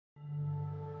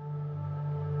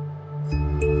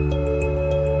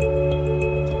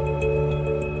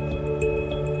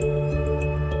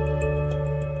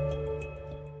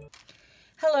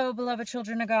Hello, beloved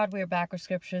children of God. We are back with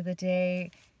Scripture of the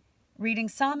Day, reading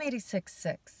Psalm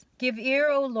 86:6. Give ear,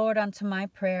 O Lord, unto my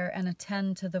prayer, and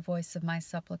attend to the voice of my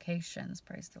supplications.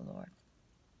 Praise the Lord.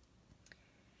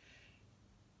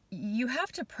 You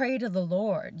have to pray to the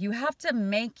Lord. You have to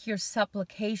make your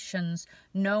supplications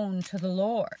known to the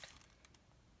Lord.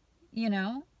 You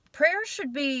know, prayer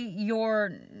should be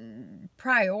your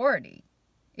priority.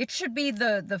 It should be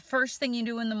the first thing you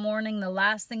do in the morning, the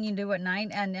last thing you do at night,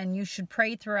 and you should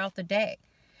pray throughout the day.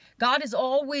 God is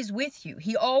always with you.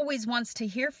 He always wants to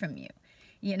hear from you.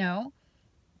 You know,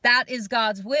 that is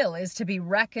God's will, is to be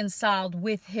reconciled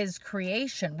with his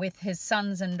creation, with his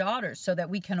sons and daughters, so that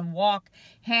we can walk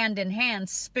hand in hand,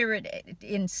 spirit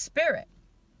in spirit,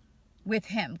 with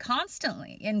him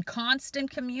constantly, in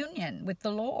constant communion with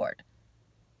the Lord.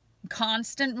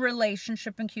 Constant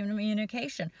relationship and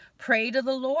communication. Pray to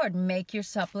the Lord. Make your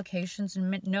supplications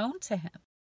known to him.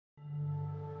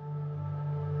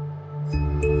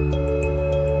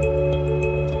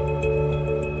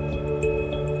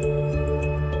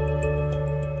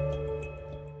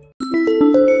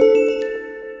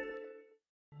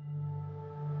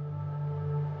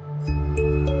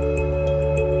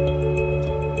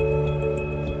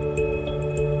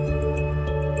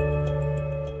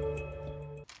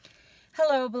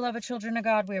 Hello, beloved children of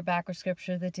God. We are back with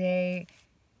Scripture of the Day,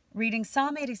 reading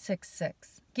Psalm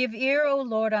 86:6. Give ear, O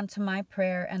Lord, unto my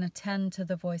prayer, and attend to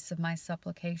the voice of my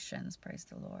supplications. Praise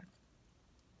the Lord.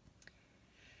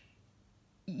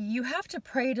 You have to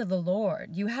pray to the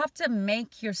Lord. You have to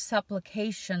make your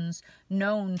supplications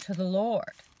known to the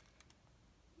Lord.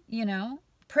 You know,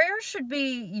 prayer should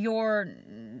be your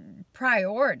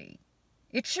priority.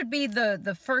 It should be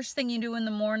the first thing you do in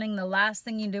the morning, the last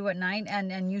thing you do at night,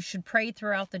 and you should pray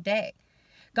throughout the day.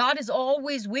 God is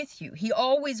always with you. He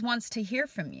always wants to hear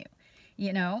from you.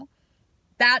 You know,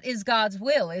 that is God's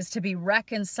will, is to be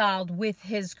reconciled with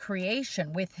his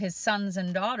creation, with his sons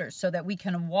and daughters, so that we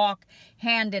can walk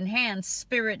hand in hand,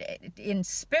 spirit in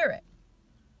spirit,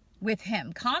 with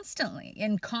him constantly,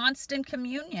 in constant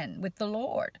communion with the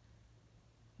Lord.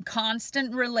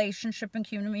 Constant relationship and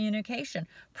communication.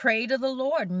 Pray to the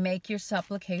Lord. Make your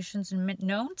supplications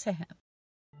known to him.